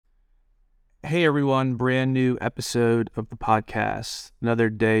Hey everyone, brand new episode of the podcast. Another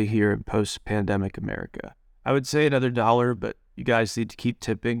day here in post-pandemic America. I would say another $1, but you guys need to keep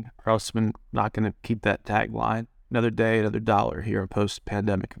tipping or else I'm not going to keep that tagline. Another day, another $1 here in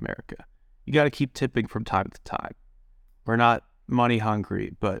post-pandemic America. You got to keep tipping from time to time. We're not money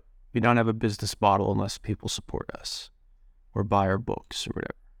hungry, but we don't have a business model unless people support us or buy our books or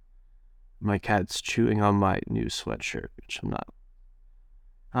whatever. My cat's chewing on my new sweatshirt, which I'm not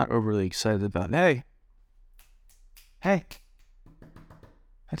overly excited about. Hey,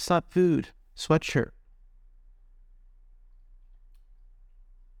 that's not food. Sweatshirt.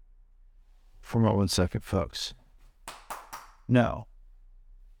 For one second, folks. No.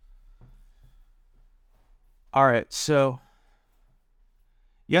 All right, so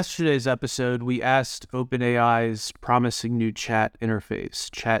yesterday's episode, we asked OpenAI's promising new chat interface,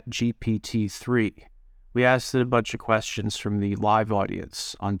 ChatGPT-3. We asked it a bunch of questions from the live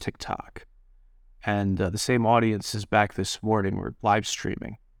audience on TikTok. And the same audience is back this morning. We're live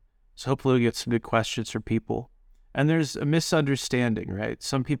streaming. So hopefully we'll get some good questions from people. And there's a misunderstanding, right?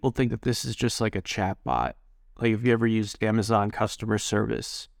 Some people think that this is just like a chat bot. Like if you ever used Amazon customer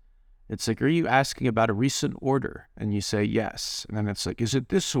service, it's like, are you asking about a recent order? And you say yes. And then it's like, is it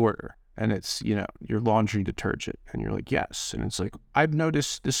this order? And it's, your laundry detergent. And you're like, yes. And it's like, I've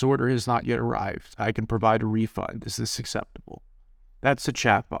noticed this order has not yet arrived. I can provide a refund. Is this acceptable? That's a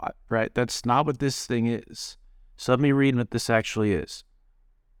chatbot, right? That's not what this thing is. So let me read what this actually is.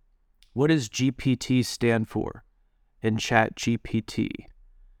 What does GPT stand for in ChatGPT?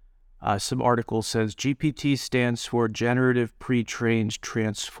 Some article says GPT stands for Generative Pre-trained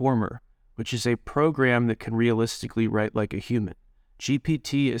Transformer, which is a program that can realistically write like a human.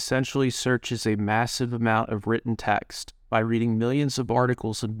 GPT essentially searches a massive amount of written text. By reading millions of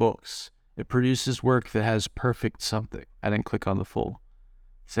articles and books, it produces work that has perfect something. I didn't click on the full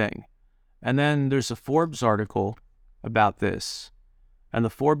thing. And then there's a Forbes article about this. And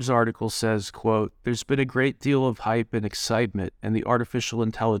the Forbes article says, quote, there's been a great deal of hype and excitement in the artificial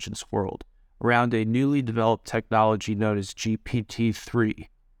intelligence world around a newly developed technology known as GPT-3.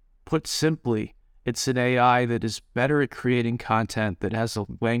 Put simply, it's an AI that is better at creating content that has a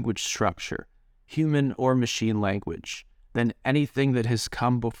language structure, human or machine language, than anything that has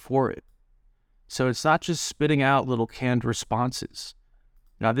come before it. So it's not just spitting out little canned responses.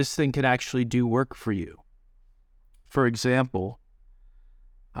 Now this thing can actually do work for you. For example,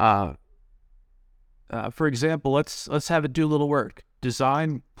 let's have it do a little work.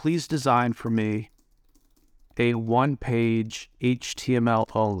 Please design for me a one-page HTML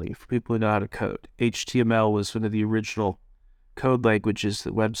only for people who know how to code. HTML was one of the original code languages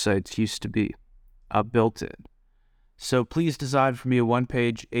that websites used to be built in. So please design for me a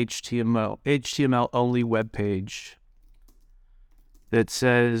one-page HTML only web page that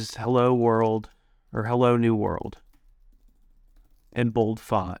says "Hello World" or "Hello New World" in bold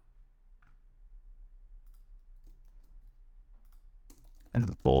font. And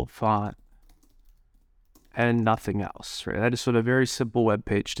the bold font. And nothing else, right? I just want a very simple web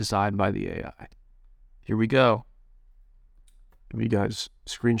page designed by the AI. Here we go. Give you guys a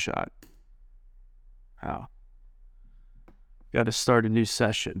screenshot. Wow. Got to start a new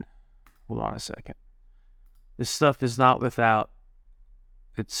session. Hold on a second. This stuff is not without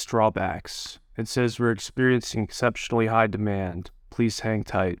its drawbacks. It says we're experiencing exceptionally high demand. Please hang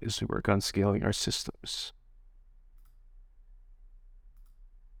tight as we work on scaling our systems.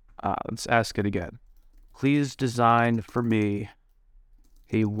 Let's ask it again. Please design for me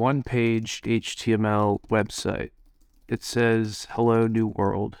a one-page HTML website. It says "Hello New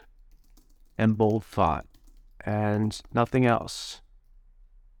World" in bold font and nothing else.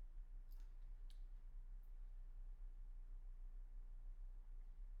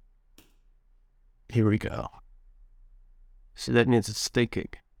 Here we go. So that means it's thinking.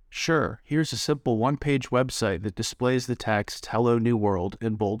 Sure, here's a simple one-page website that displays the text "Hello New World"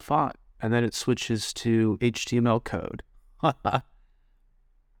 in bold font. And then it switches to HTML code. Look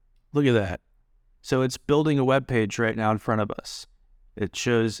at that. So it's building a web page right now in front of us. It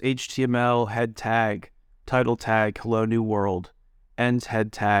shows HTML, head tag, title tag, "Hello New World," end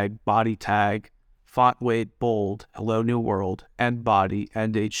head tag, body tag, font weight, bold, "Hello New World," end body,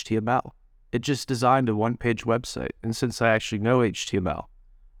 and HTML. It just designed a one-page website. And since I actually know HTML,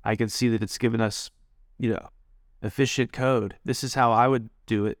 I can see that it's given us, efficient code. This is how I would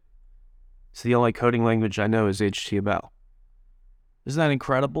do it. So the only coding language I know is HTML. Isn't that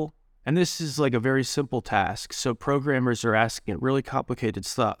incredible? And this is like a very simple task. So programmers are asking it really complicated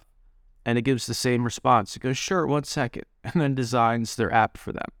stuff. And it gives the same response. It goes, sure, 1 second. And then designs their app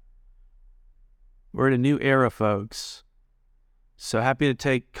for them. We're in a new era, folks. So happy to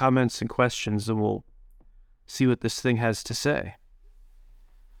take comments and questions, and we'll see what this thing has to say.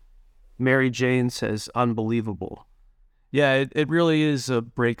 Mary Jane says, unbelievable. Yeah, it really is a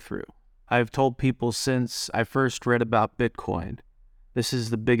breakthrough. I've told people since I first read about Bitcoin, this is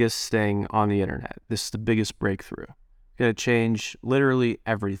the biggest thing on the internet. This is the biggest breakthrough. It's going to change literally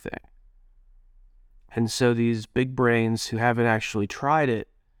everything. And so these big brains who haven't actually tried it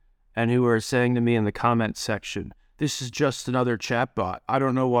and who are saying to me in the comments section, this is just another chatbot. I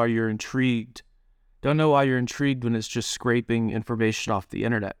don't know why you're intrigued. Don't know why you're intrigued when it's just scraping information off the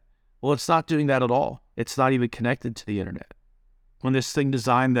internet. Well, it's not doing that at all. It's not even connected to the internet. When this thing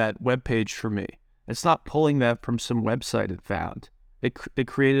designed that web page for me, it's not pulling that from some website it found. It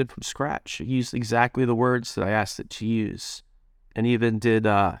created it from scratch. It used exactly the words that I asked it to use, and even did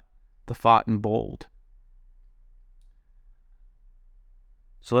the font in bold.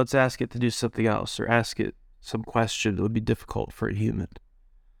 So let's ask it to do something else, or ask it some question that would be difficult for a human.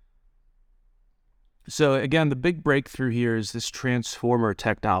 So again, the big breakthrough here is this transformer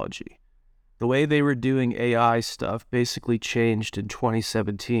technology. The way they were doing AI stuff basically changed in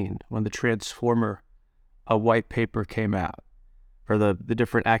 2017 when the transformer white paper came out, or the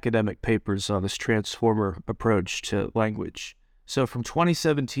different academic papers on this transformer approach to language. So from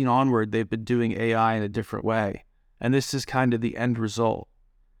 2017 onward, they've been doing AI in a different way, and this is kind of the end result.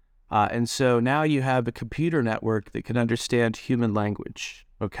 And so now you have a computer network that can understand human language,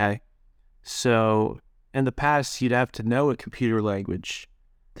 okay? So in the past, you'd have to know a computer language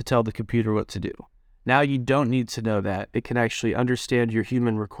to tell the computer what to do. Now you don't need to know that. It can actually understand your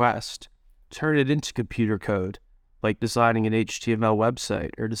human request, turn it into computer code, like designing an HTML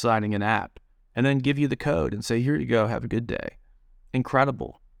website or designing an app, and then give you the code and say, here you go, have a good day.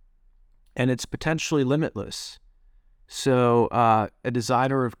 Incredible. And it's potentially limitless. So a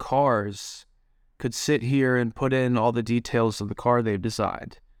designer of cars could sit here and put in all the details of the car they've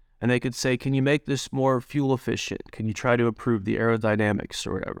designed. And they could say, can you make this more fuel efficient? Can you try to improve the aerodynamics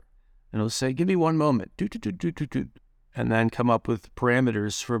or whatever? And it'll say, give me one moment. And then come up with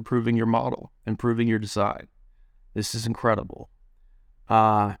parameters for improving your model, improving your design. This is incredible.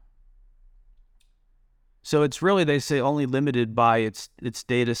 So it's really, they say, only limited by its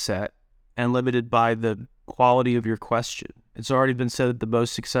data set and limited by the quality of your question. It's already been said that the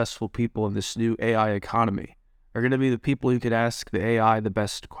most successful people in this new AI economy are going to be the people who can ask the AI the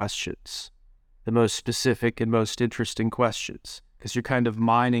best questions, the most specific and most interesting questions, because you're kind of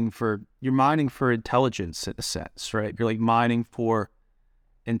mining for intelligence in a sense, right? You're like mining for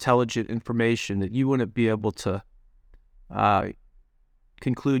intelligent information that you wouldn't be able to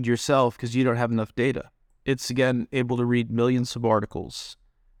conclude yourself because you don't have enough data. It's, again, able to read millions of articles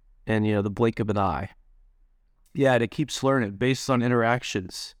in, the blink of an eye. Yeah, and it keeps learning based on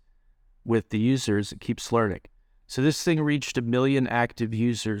interactions with the users. It keeps learning. So this thing reached 1 million active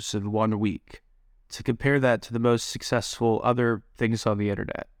users in 1 week. To compare that to the most successful other things on the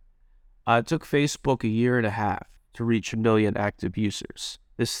internet, it took Facebook 1.5 years to reach 1 million active users.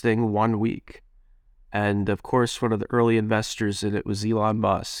 This thing 1 week. And of course, one of the early investors in it was Elon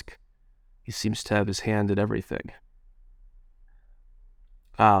Musk. He seems to have his hand in everything.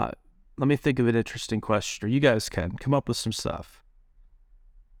 Let me think of an interesting question, or you guys can come up with some stuff.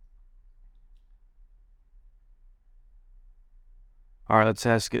 All right, let's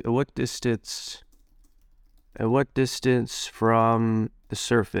ask it, at what distance from the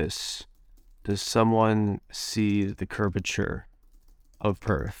surface does someone see the curvature of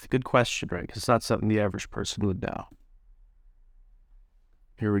Earth? Good question, right? Because it's not something the average person would know.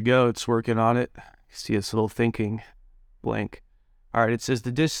 Here we go. It's working on it. See its little thinking blank. All right, it says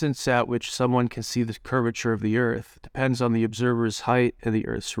the distance at which someone can see the curvature of the Earth depends on the observer's height and the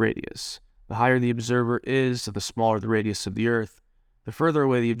Earth's radius. The higher the observer is, the smaller the radius of the Earth. The further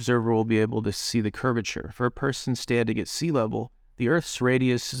away the observer will be able to see the curvature. For a person standing at sea level, the Earth's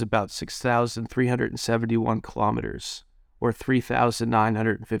radius is about 6,371 kilometers, or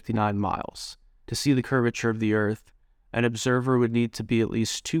 3,959 miles. To see the curvature of the Earth, an observer would need to be at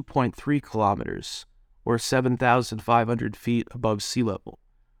least 2.3 kilometers, or 7,500 feet above sea level.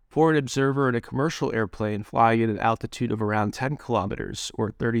 For an observer in a commercial airplane flying at an altitude of around 10 kilometers,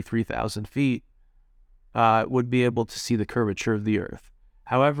 or 33,000 feet, would be able to see the curvature of the Earth.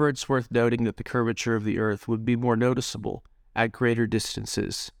 However, it's worth noting that the curvature of the Earth would be more noticeable at greater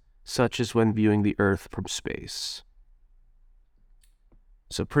distances, such as when viewing the Earth from space.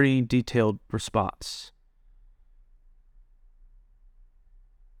 So pretty detailed response.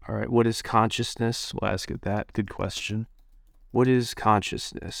 All right, what is consciousness? We'll ask it that. Good question. What is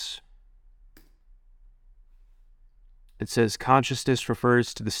consciousness? It says consciousness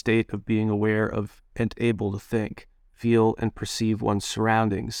refers to the state of being aware of and able to think, feel, and perceive one's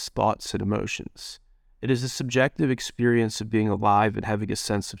surroundings, thoughts, and emotions. It is a subjective experience of being alive and having a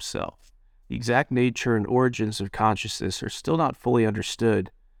sense of self. The exact nature and origins of consciousness are still not fully understood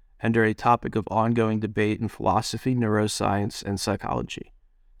and are a topic of ongoing debate in philosophy, neuroscience, and psychology.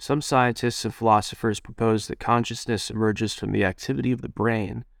 Some scientists and philosophers propose that consciousness emerges from the activity of the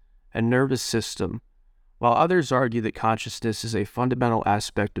brain and nervous system, while others argue that consciousness is a fundamental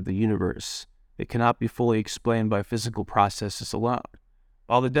aspect of the universe. It cannot be fully explained by physical processes alone.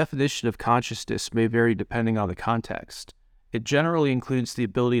 While the definition of consciousness may vary depending on the context, it generally includes the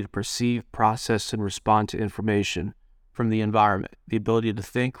ability to perceive, process, and respond to information from the environment, the ability to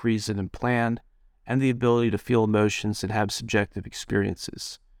think, reason, and plan, and the ability to feel emotions and have subjective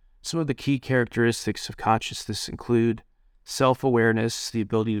experiences. Some of the key characteristics of consciousness include self-awareness, the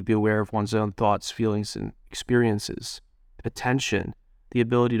ability to be aware of one's own thoughts, feelings, and experiences; attention, the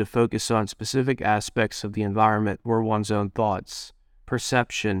ability to focus on specific aspects of the environment or one's own thoughts;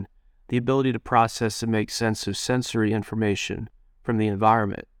 perception, the ability to process and make sense of sensory information from the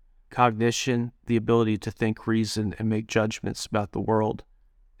environment; cognition, the ability to think, reason, and make judgments about the world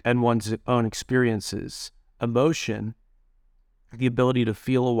and one's own experiences; emotion, the ability to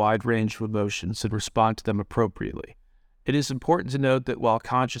feel a wide range of emotions and respond to them appropriately. It is important to note that while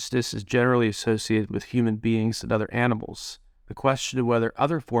consciousness is generally associated with human beings and other animals, the question of whether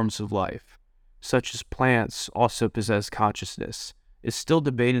other forms of life, such as plants, also possess consciousness is still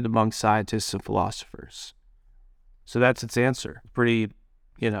debated among scientists and philosophers. So that's its answer. Pretty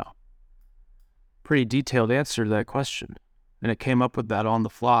detailed answer to that question. And it came up with that on the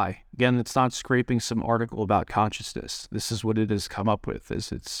fly. Again, it's not scraping some article about consciousness. This is what it has come up with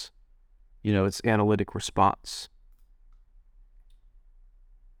as its analytic response.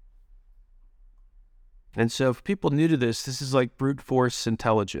 And so for people new to this is like brute force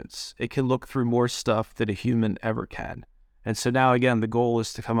intelligence. It can look through more stuff than a human ever can. And so now, again, the goal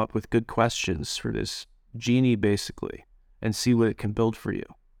is to come up with good questions for this genie, basically, and see what it can build for you.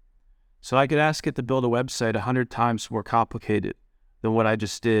 So I could ask it to build a website 100 times more complicated than what I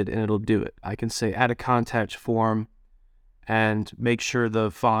just did, and it'll do it. I can say add a contact form and make sure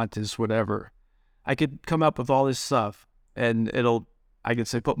the font is whatever. I could come up with all this stuff, and I could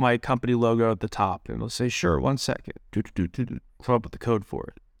say put my company logo at the top, and it'll say, sure, 1 second. Come up with the code for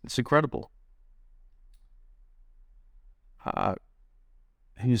it. It's incredible.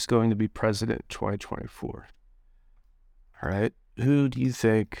 Who's going to be president in 2024? All right. Who do you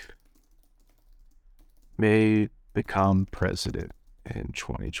think may become president in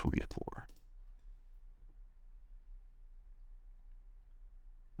 2024?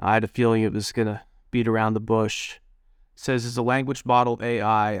 I had a feeling it was going to beat around the bush. It says, as a language model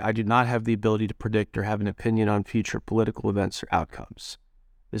AI, I do not have the ability to predict or have an opinion on future political events or outcomes.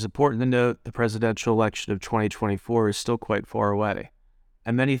 It is important to note the presidential election of 2024 is still quite far away,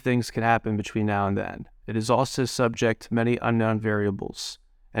 and many things can happen between now and then. It is also subject to many unknown variables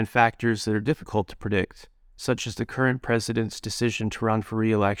and factors that are difficult to predict, such as the current president's decision to run for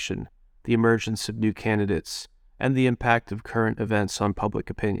re-election, the emergence of new candidates, and the impact of current events on public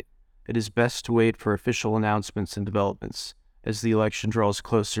opinion. It is best to wait for official announcements and developments as the election draws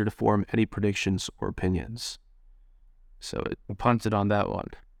closer to form any predictions or opinions. So it punted on that one.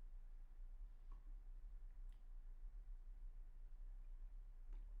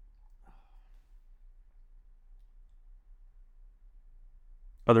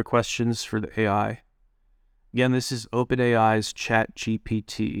 Other questions for the AI? Again, this is OpenAI's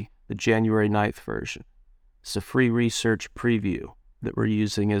ChatGPT, the January 9th version. It's a free research preview that we're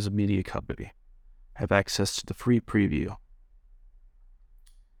using as a media company. Have access to the free preview.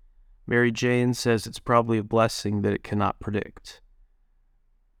 Mary Jane says it's probably a blessing that it cannot predict.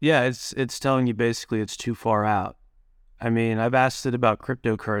 Yeah, it's telling you basically it's too far out. I mean, I've asked it about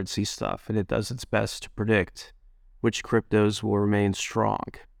cryptocurrency stuff, and it does its best to predict which cryptos will remain strong.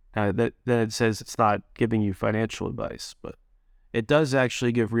 Then it says it's not giving you financial advice, but it does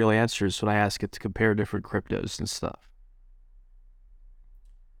actually give real answers when I ask it to compare different cryptos and stuff.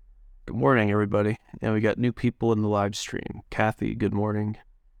 Good morning, everybody. And we got new people in the live stream. Kathy, good morning.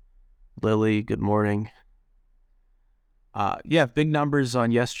 Lily, good morning. Big numbers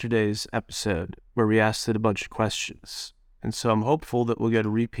on yesterday's episode where we asked it a bunch of questions. And so I'm hopeful that we'll get a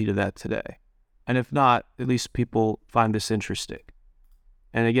repeat of that today. And if not, at least people find this interesting.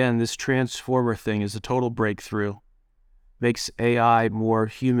 And again, this transformer thing is a total breakthrough. Makes AI more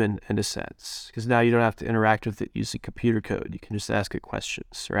human in a sense, because now you don't have to interact with it using computer code. You can just ask it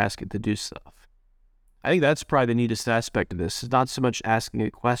questions or ask it to do stuff. I think that's probably the neatest aspect of this. It's not so much asking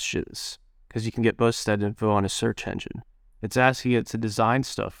it questions, because you can get most of that info on a search engine. It's asking it to design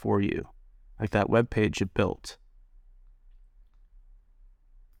stuff for you, like that web page it built.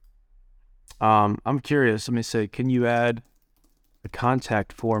 I'm curious. Let me say, can you add a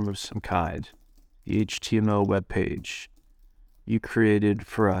contact form of some kind? The HTML web page you created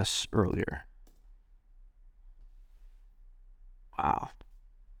for us earlier. Wow.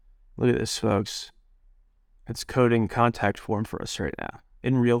 Look at this, folks. It's coding contact form for us right now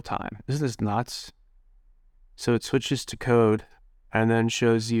in real time. Isn't this nuts? So it switches to code and then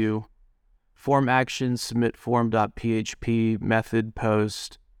shows you form action, submit form.php, method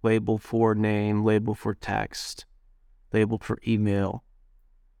post, label for name, label for text, label for email.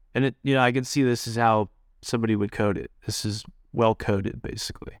 And it, I can see this is how somebody would code it. This is well coded,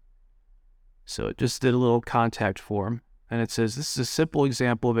 basically. So it just did a little contact form. And it says, this is a simple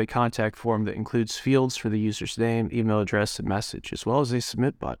example of a contact form that includes fields for the user's name, email address, and message, as well as a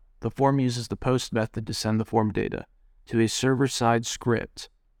submit button. The form uses the post method to send the form data to a server-side script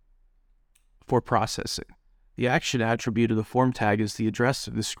for processing. The action attribute of the form tag is the address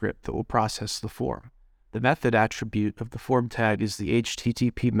of the script that will process the form. The method attribute of the form tag is the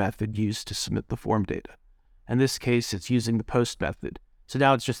HTTP method used to submit the form data. In this case, it's using the post method. So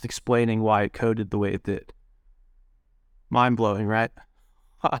now it's just explaining why it coded the way it did. Mind-blowing, right?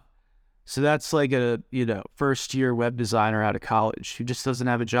 So that's like a, first-year web designer out of college who just doesn't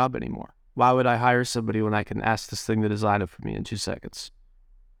have a job anymore. Why would I hire somebody when I can ask this thing to design it for me in 2 seconds?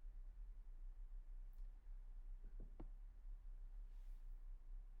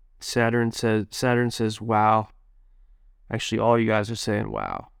 Saturn says, wow. Actually, all you guys are saying,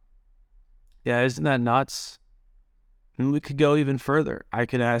 wow. Yeah, isn't that nuts? And we could go even further. I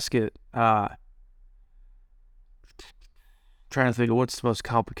could ask it, trying to think of what's the most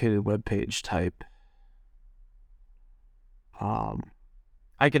complicated web page type.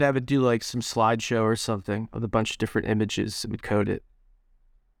 I could have it do like some slideshow or something with a bunch of different images and code it.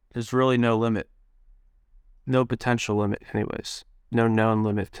 There's really no limit. No potential limit, anyways. No known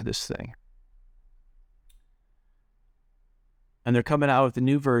limit to this thing. And they're coming out with a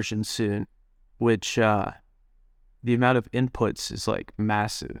new version soon, which the amount of inputs is like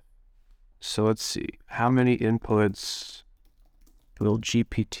massive. So let's see. How many inputs will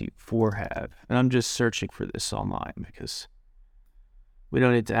GPT-4 have? And I'm just searching for this online because we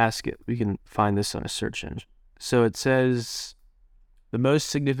don't need to ask it. We can find this on a search engine. So it says the most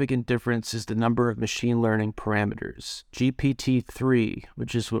significant difference is the number of machine learning parameters. GPT-3,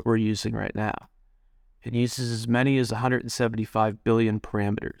 which is what we're using right now, it uses as many as 175 billion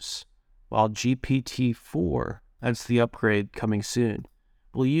parameters, while GPT-4, that's the upgrade coming soon,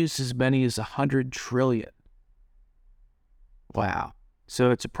 will use as many as 100 trillion. Wow.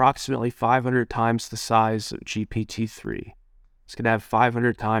 So it's approximately 500 times the size of GPT-3. It's going to have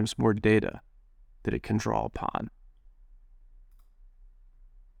 500 times more data that it can draw upon.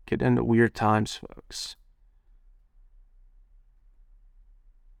 Get into weird times, folks.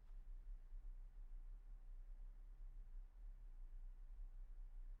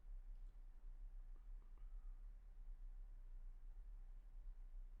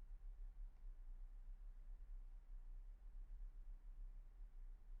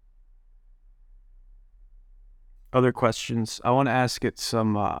 Other questions? I want to ask it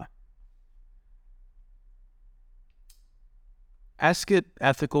some, ask it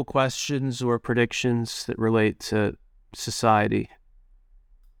ethical questions or predictions that relate to society,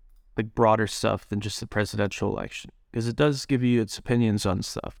 like broader stuff than just the presidential election, because it does give you its opinions on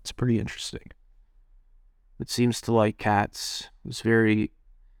stuff. It's pretty interesting. It seems to like cats. It was very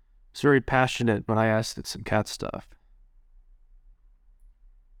passionate when I asked it some cat stuff.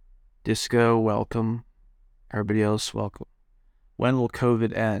 Disco, welcome. Everybody else, welcome. When will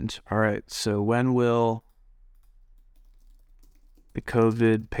COVID end? All right, so when will the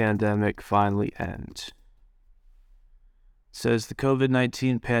COVID pandemic finally end? It says the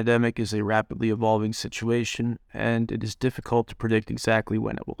COVID-19 pandemic is a rapidly evolving situation, and it is difficult to predict exactly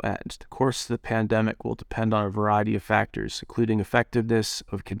when it will end. The course of the pandemic will depend on a variety of factors, including effectiveness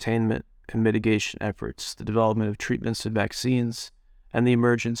of containment and mitigation efforts, the development of treatments and vaccines, and the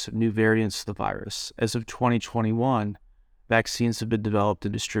emergence of new variants of the virus. As of 2021, vaccines have been developed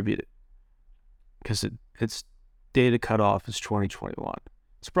and distributed because its data cutoff is 2021.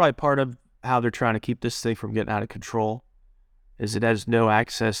 It's probably part of how they're trying to keep this thing from getting out of control, is it has no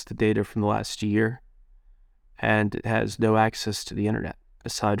access to data from the last year, and it has no access to the internet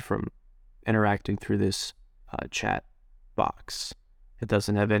aside from interacting through this chat box. It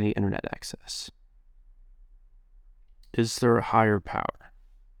doesn't have any internet access. Is there a higher power?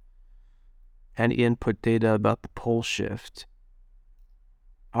 Any input data about the pole shift?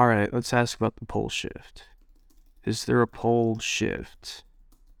 All right, let's ask about the pole shift. Is there a pole shift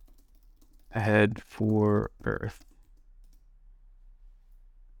ahead for Earth?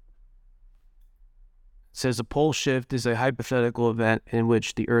 says a pole shift is a hypothetical event in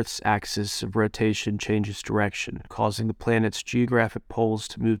which the Earth's axis of rotation changes direction, causing the planet's geographic poles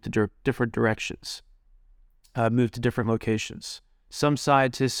to move to different locations. Some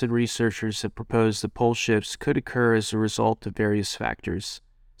scientists and researchers have proposed that pole shifts could occur as a result of various factors,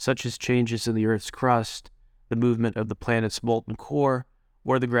 such as changes in the Earth's crust, the movement of the planet's molten core,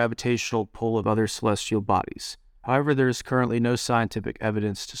 or the gravitational pull of other celestial bodies. However, there is currently no scientific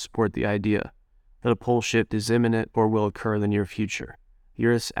evidence to support the idea that a pole shift is imminent or will occur in the near future. The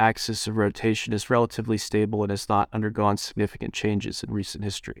Earth's axis of rotation is relatively stable and has not undergone significant changes in recent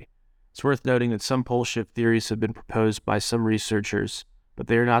history. It's worth noting that some pole shift theories have been proposed by some researchers, but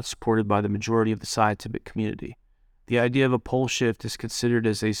they are not supported by the majority of the scientific community. The idea of a pole shift is considered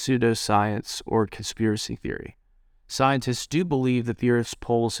as a pseudoscience or conspiracy theory. Scientists do believe that the Earth's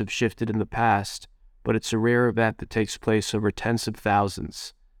poles have shifted in the past, but it's a rare event that takes place over tens of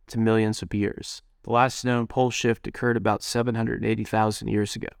thousands to millions of years. The last known pole shift occurred about 780,000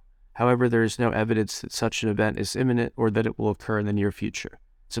 years ago. However, there is no evidence that such an event is imminent or that it will occur in the near future.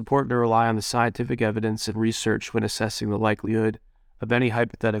 It's important to rely on the scientific evidence and research when assessing the likelihood of any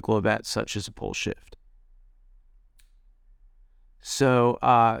hypothetical event such as a pole shift. So,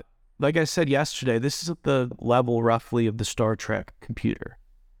 like I said yesterday, this is at the level roughly of the Star Trek computer,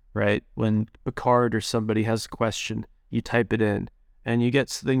 right? When Picard or somebody has a question, you type it in, and you get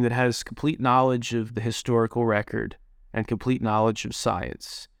something that has complete knowledge of the historical record and complete knowledge of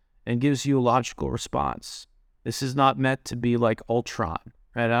science and gives you a logical response. This is not meant to be like Ultron,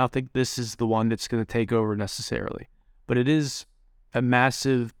 right? I don't think this is the one that's going to take over necessarily, but it is a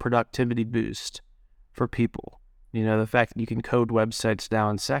massive productivity boost for people. You know, the fact that you can code websites now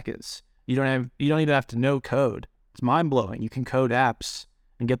in seconds. You don't even have to know code. It's mind-blowing. You can code apps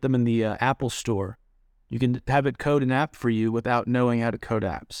and get them in the Apple Store. You can have it code an app for you without knowing how to code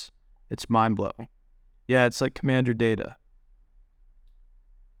apps. It's mind-blowing. Yeah, it's like Commander Data.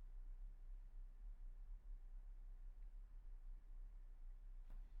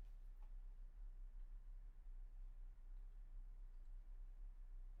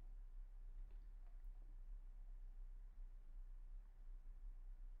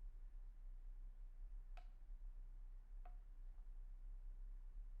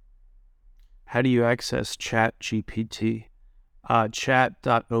 How do you access ChatGPT?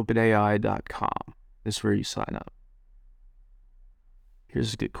 Chat.openai.com is where you sign up.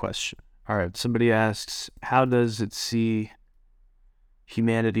 Here's a good question. All right, somebody asks, how does it see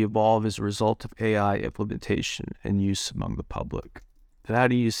humanity evolve as a result of AI implementation and use among the public? And how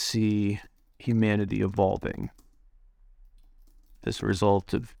do you see humanity evolving as a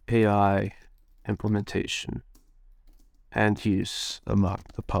result of AI implementation and use among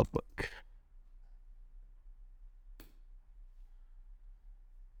the public?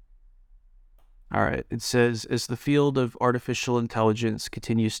 All right, it says, as the field of artificial intelligence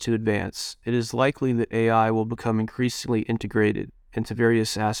continues to advance, it is likely that AI will become increasingly integrated into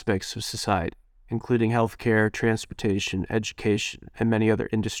various aspects of society, including healthcare, transportation, education, and many other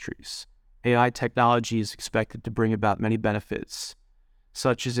industries. AI technology is expected to bring about many benefits,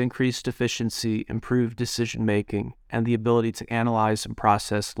 such as increased efficiency, improved decision-making, and the ability to analyze and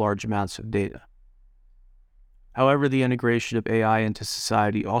process large amounts of data. However, the integration of AI into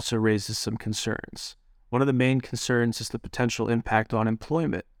society also raises some concerns. One of the main concerns is the potential impact on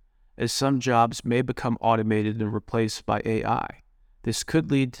employment, as some jobs may become automated and replaced by AI. This could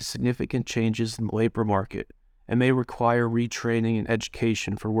lead to significant changes in the labor market and may require retraining and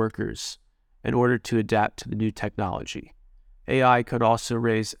education for workers in order to adapt to the new technology. AI could also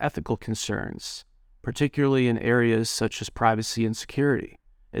raise ethical concerns, particularly in areas such as privacy and security.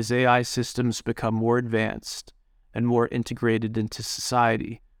 As AI systems become more advanced and more integrated into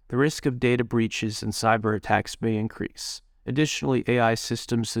society, the risk of data breaches and cyber attacks may increase. Additionally, AI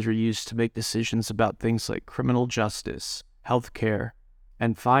systems that are used to make decisions about things like criminal justice, healthcare,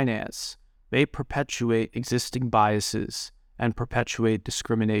 and finance may perpetuate existing biases and perpetuate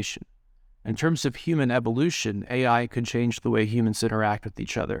discrimination. In terms of human evolution, AI could change the way humans interact with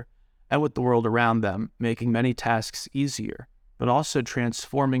each other and with the world around them, making many tasks easier, but also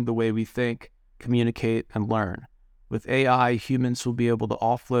transforming the way we think, communicate, and learn. With AI, humans will be able to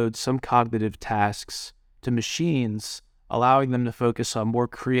offload some cognitive tasks to machines, allowing them to focus on more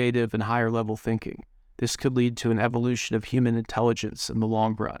creative and higher-level thinking. This could lead to an evolution of human intelligence in the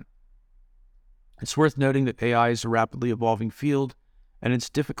long run. It's worth noting that AI is a rapidly evolving field, and it's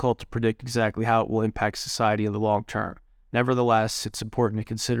difficult to predict exactly how it will impact society in the long term. Nevertheless, it's important to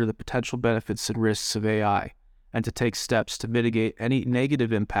consider the potential benefits and risks of AI, and to take steps to mitigate any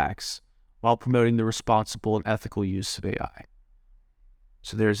negative impacts while promoting the responsible and ethical use of AI.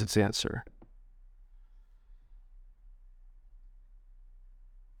 So there's its answer.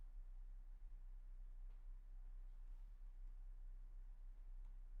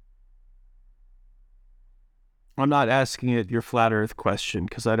 I'm not asking it your flat earth question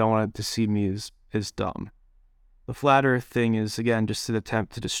because I don't want it to see me as dumb. The flat earth thing is, again, just an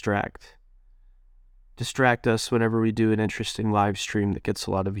attempt to distract us whenever we do an interesting live stream that gets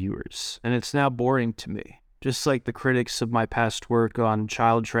a lot of viewers. And it's now boring to me. Just like the critics of my past work on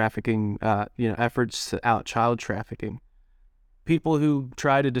child trafficking, efforts to out child trafficking. People who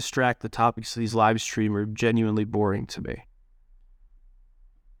try to distract the topics of these live streams are genuinely boring to me.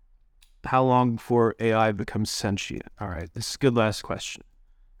 How long before AI becomes sentient? All right, this is a good last question.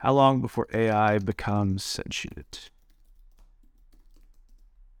 How long before AI becomes sentient?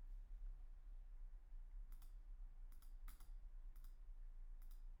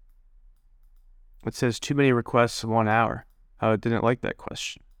 It says too many requests in 1 hour. Oh, I didn't like that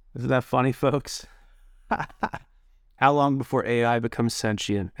question. Isn't that funny, folks? How long before AI becomes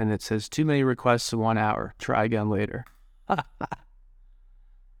sentient? And it says too many requests in 1 hour. Try again later.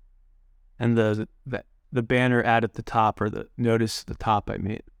 And the banner ad at the top, or the notice at the top,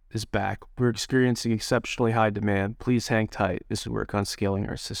 is back. We're experiencing exceptionally high demand. Please hang tight as we work on scaling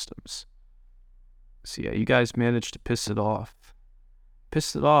our systems. So yeah, you guys managed to piss it off.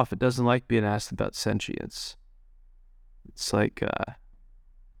 It doesn't like being asked about sentience. It's like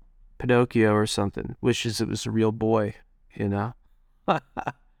Pinocchio or something. Wishes it was a real boy, you know?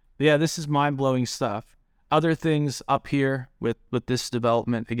 Yeah, this is mind-blowing stuff. Other things up here with this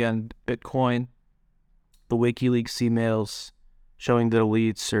development, again, Bitcoin, the WikiLeaks emails showing that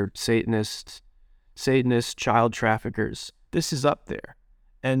elites are Satanists, child traffickers. This is up there.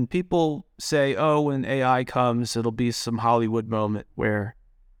 And people say, oh, when AI comes, it'll be some Hollywood moment where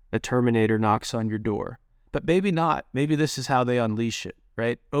a Terminator knocks on your door. But maybe not. Maybe this is how they unleash it,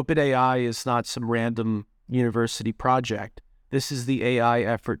 right? OpenAI is not some random university project. This is the AI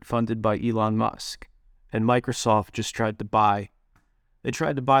effort funded by Elon Musk. And Microsoft just tried to buy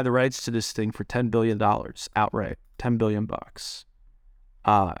the rights to this thing for $10 billion outright, $10 billion bucks.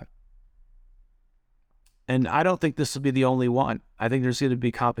 And I don't think this will be the only one. I think there's going to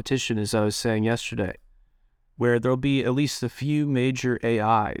be competition, as I was saying yesterday, where there'll be at least a few major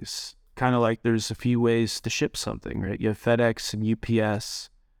AIs, kind of like there's a few ways to ship something, right? You have FedEx and UPS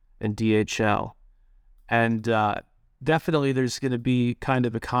and DHL. And definitely there's going to be kind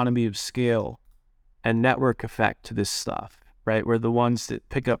of economy of scale and network effect to this stuff, right? Where the ones that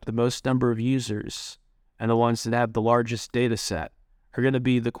pick up the most number of users and the ones that have the largest data set are going to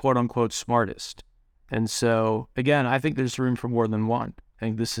be the quote-unquote smartest. And so, again, I think there's room for more than one. I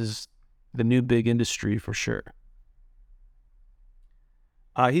think this is the new big industry for sure.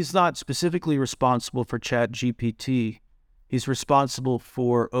 He's not specifically responsible for ChatGPT. He's responsible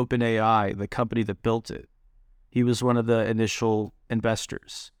for OpenAI, the company that built it. He was one of the initial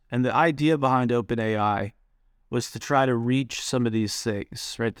investors. And the idea behind OpenAI was to try to reach some of these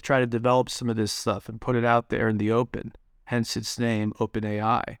things, right? To try to develop some of this stuff and put it out there in the open, hence its name,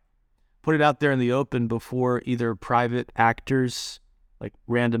 OpenAI. Put it out there in the open before either private actors, like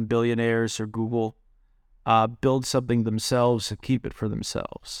random billionaires or Google, build something themselves and keep it for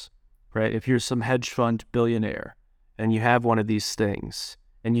themselves, right? If you're some hedge fund billionaire and you have one of these things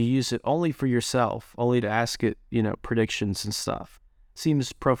and you use it only for yourself, only to ask it, predictions and stuff,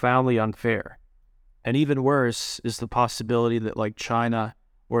 seems profoundly unfair. And even worse is the possibility that like China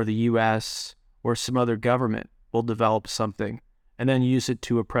or the US or some other government will develop something and then use it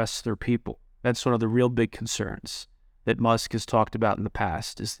to oppress their people. That's one of the real big concerns that Musk has talked about in the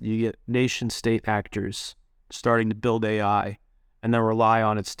past, is you get nation-state actors starting to build AI and then rely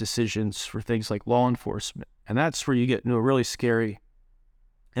on its decisions for things like law enforcement. And that's where you get into a really scary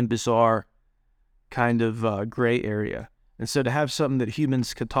and bizarre kind of gray area. And so to have something that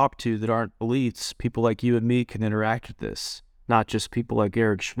humans can talk to that aren't elites, people like you and me can interact with this, not just people like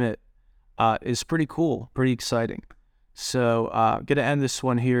Eric Schmidt, is pretty cool, pretty exciting. So I'm going to end this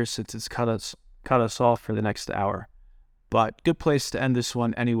one here since it's cut us off for the next hour. But good place to end this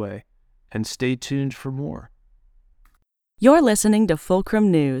one anyway, and stay tuned for more. You're listening to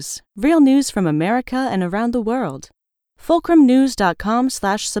Fulcrum News, real news from America and around the world.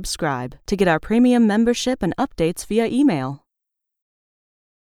 FulcrumNews.com/subscribe to get our premium membership and updates via email.